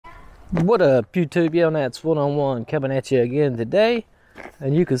What up, YouTube? Yo, Nats one-on-one coming at you again today,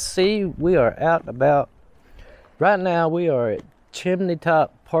 and you can see we are out and about. Right now, we are at Chimney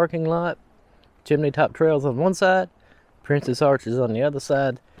Top parking lot. Chimney Top Trails on one side, Princess Arches on the other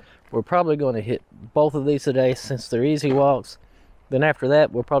side. We're probably going to hit both of these today since they're easy walks. Then after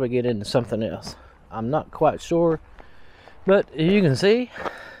that, we'll probably get into something else. I'm not quite sure, but you can see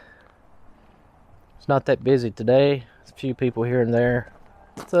it's not that busy today. There's a few people here and there.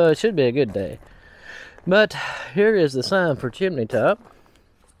 So it should be a good day. But here is the sign for Chimney Top.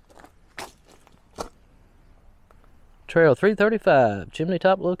 Trail 335, Chimney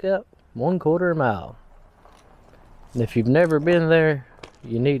Top Lookout, 1/4 mile. And if you've never been there,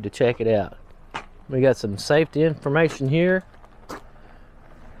 you need to check it out. We got some safety information here.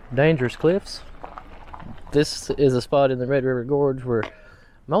 Dangerous cliffs. This is a spot in the Red River Gorge where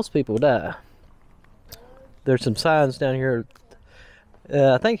most people die. There's some signs down here.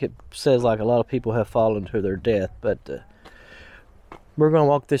 I think it says like a lot of people have fallen to their death, but we're going to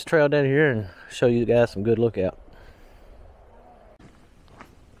walk this trail down here and show you guys some good lookout.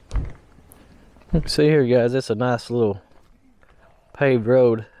 See here, guys, it's a nice little paved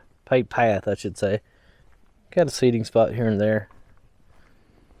road, paved path, I should say. Got a seating spot here and there.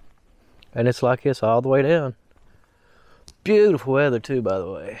 And it's like this all the way down. Beautiful weather too, by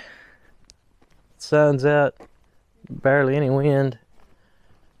the way. Sun's out, barely any wind.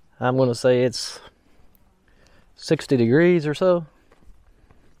 I'm going to say it's 60 degrees or so.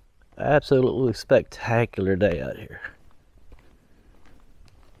 Absolutely spectacular day out here.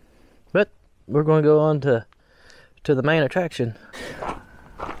 But we're going to go on to the main attraction.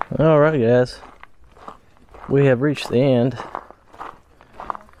 Alright, guys. We have reached the end.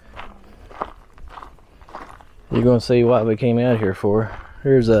 You're going to see what we came out here for.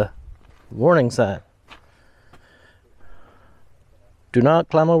 Here's a warning sign. Do not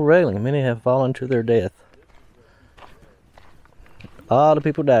climb over railing. Many have fallen to their death. A lot of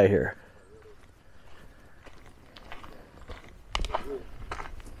people die here.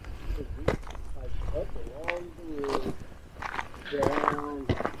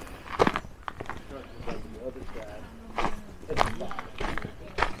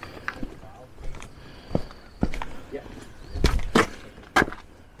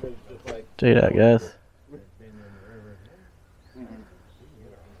 See that, guys?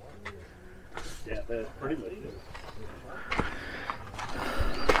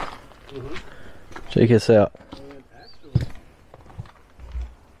 Check this out.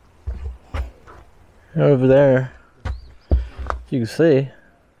 Over there, you can see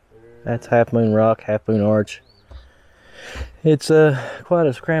that's Half Moon Rock, Half Moon Arch. It's quite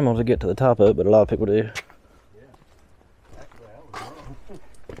a scramble to get to the top of it, but a lot of people do.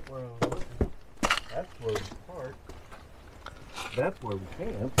 That's where we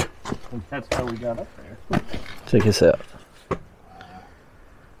camped, and that's how we got up there. Check this out.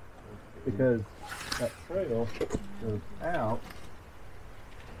 Because that trail goes out,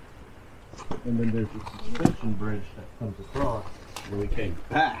 and then there's a suspension bridge that comes across, and we came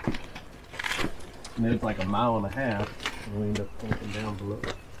back. And it's like a mile and a half, and we end up camping down below.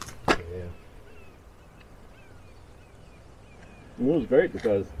 Yeah. And it was great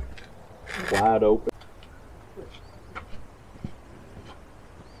because wide open.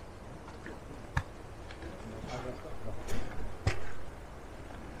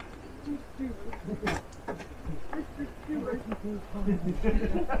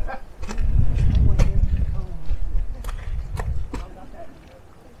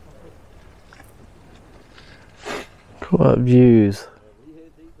 What views.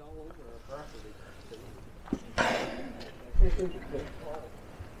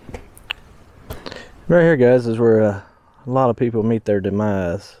 Right here, guys, is where a lot of people meet their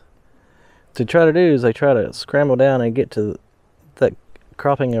demise. What they try to do is they try to scramble down and get to that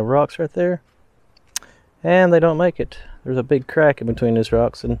cropping of rocks right there, and they don't make it. There's a big crack in between these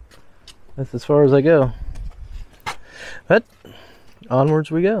rocks, and that's as far as they go. But onwards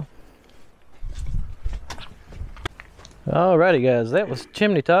we go. Alrighty, guys, that was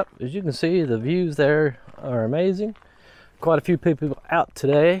Chimney Top. As you can see, the views there are amazing. Quite a few people out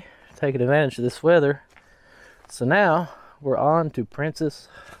today taking advantage of this weather. So now we're on to Princess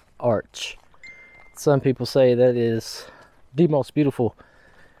Arch. Some people say that is the most beautiful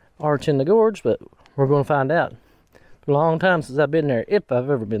arch in the gorge, but we're going to find out. It's been a long time since I've been there, if I've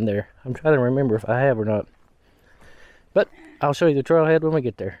ever been there. I'm trying to remember if I have or not. But I'll show you the trailhead when we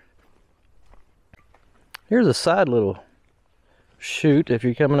get there. Here's a side little chute. If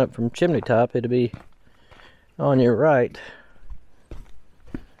you're coming up from Chimney Top, it'll be on your right.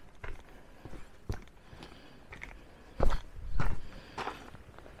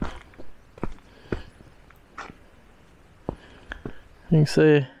 You can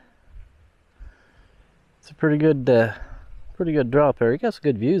see it's a pretty good drop there. You got some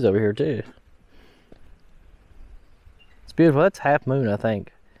good views over here too. It's beautiful. That's Half Moon, I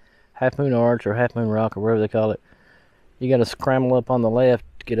think. Half Moon Arch or Half Moon Rock or whatever they call it. You got to scramble up on the left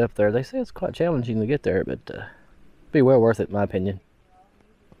to get up there. They say it's quite challenging to get there, but be well worth it in my opinion.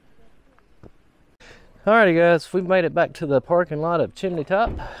 Alrighty guys, we've made it back to the parking lot of Chimney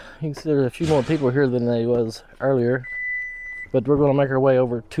Top. You can see there's a few more people here than there was earlier. But we're going to make our way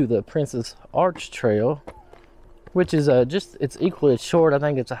over to the Princess Arch Trail, which is it's equally short. I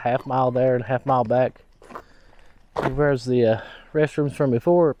think it's a half-mile there and a half-mile back. Whereas the restrooms from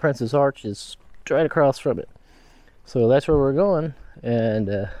before, Princess Arch is straight across from it. So that's where we're going, and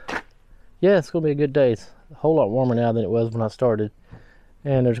yeah, it's going to be a good day. It's a whole lot warmer now than it was when I started,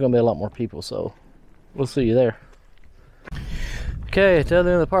 and there's going to be a lot more people, so we'll see you there. Okay, to the other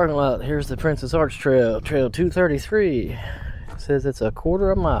end of the parking lot, here's the Princess Arch Trail, Trail 233. It says it's a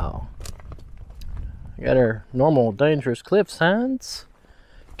 1/4 mile. Got our normal dangerous cliff signs.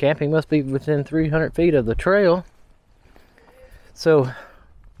 Camping must be within 300 feet of the trail. So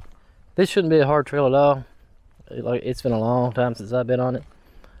this shouldn't be a hard trail at all. Like, it's been a long time since I've been on it.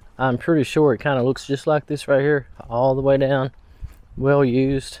 I'm pretty sure it kind of looks just like this right here, all the way down. Well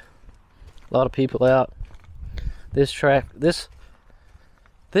used. A lot of people out. This trail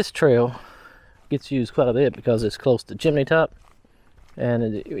gets used quite a bit because it's close to Chimney Top.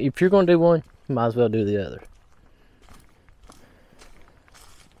 And if you're going to do one, you might as well do the other.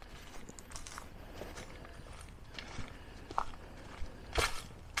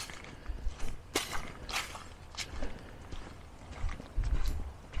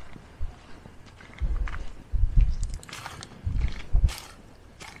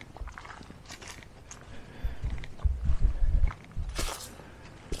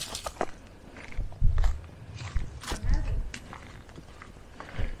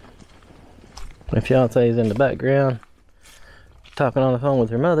 My fiance is in the background talking on the phone with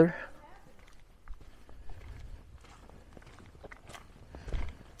her mother.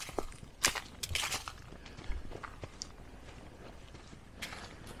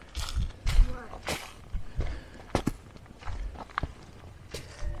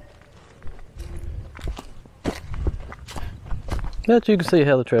 But you can see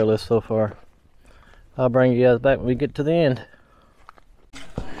how the trail is so far. I'll bring you guys back when we get to the end.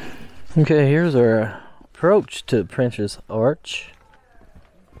 Okay, here's our approach to Princess Arch.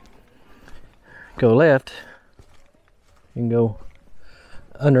 Go left. You can go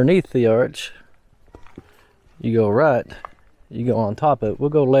underneath the arch. You go right. You go on top of it. We'll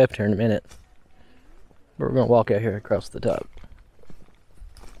go left here in a minute. But we're going to walk out here across the top.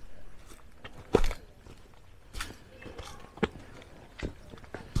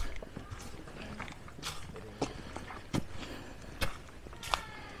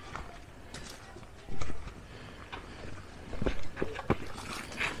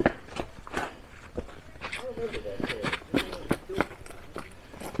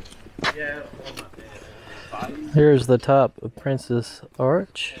 Here's the top of Princess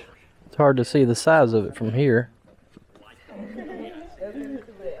Arch. It's hard to see the size of it from here.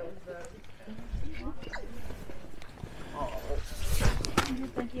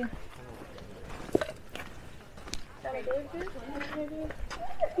 Thank you.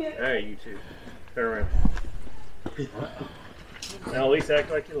 Hey, you two. Turn around. Now at least act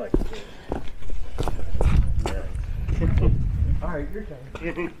like you like it. Alright, your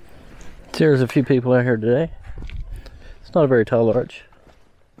turn. There's a few people out here today. It's not a very tall arch.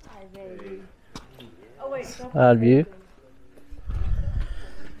 Side view.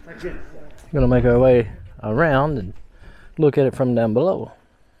 We're gonna make our way around and look at it from down below.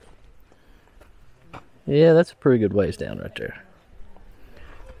 Yeah, that's a pretty good ways down right there.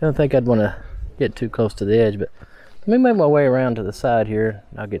 I don't think I'd want to get too close to the edge, but let me make my way around to the side here.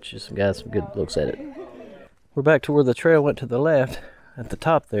 I'll get you some good looks at it. We're back to where the trail went to the left at the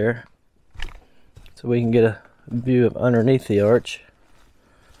top there, so we can get a view of underneath the arch.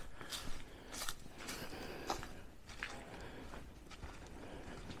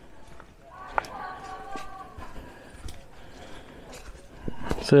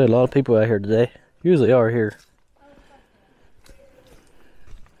 So a lot of people out here today. Usually are here.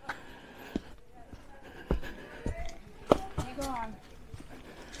 You go on.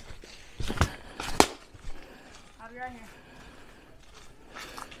 I'll be right here.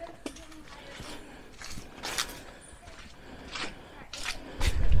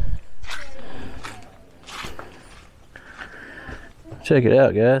 Check it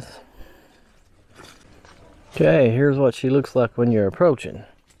out, guys. Okay, here's what she looks like when you're approaching.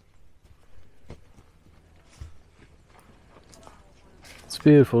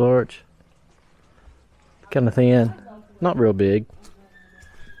 beautiful arch. Kind of thin, not real big.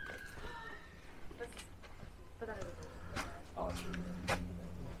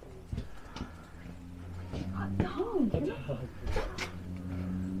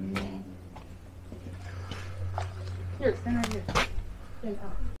 Here, stand right here. Stand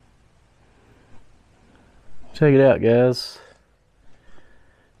out. Check it out, guys.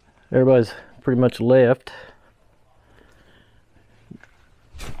 Everybody's pretty much left.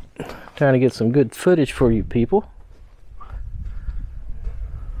 Trying to get some good footage for you people.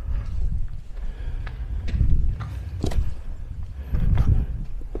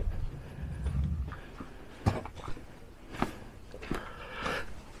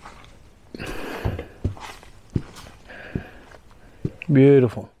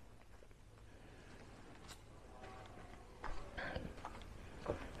 Beautiful.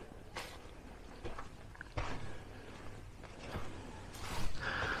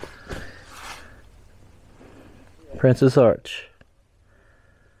 Princess Arch.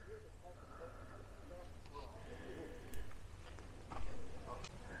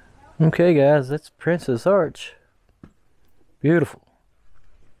 Okay guys, that's Princess Arch. Beautiful.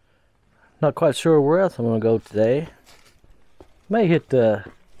 Not quite sure where else I'm gonna go today. May hit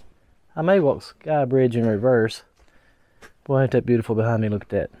I may walk Sky Bridge in reverse. Boy, ain't that beautiful behind me, look at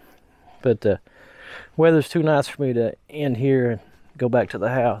that. But weather's too nice for me to end here and go back to the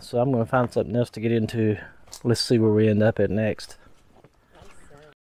house, so I'm gonna find something else to get into. Let's see where we end up at next.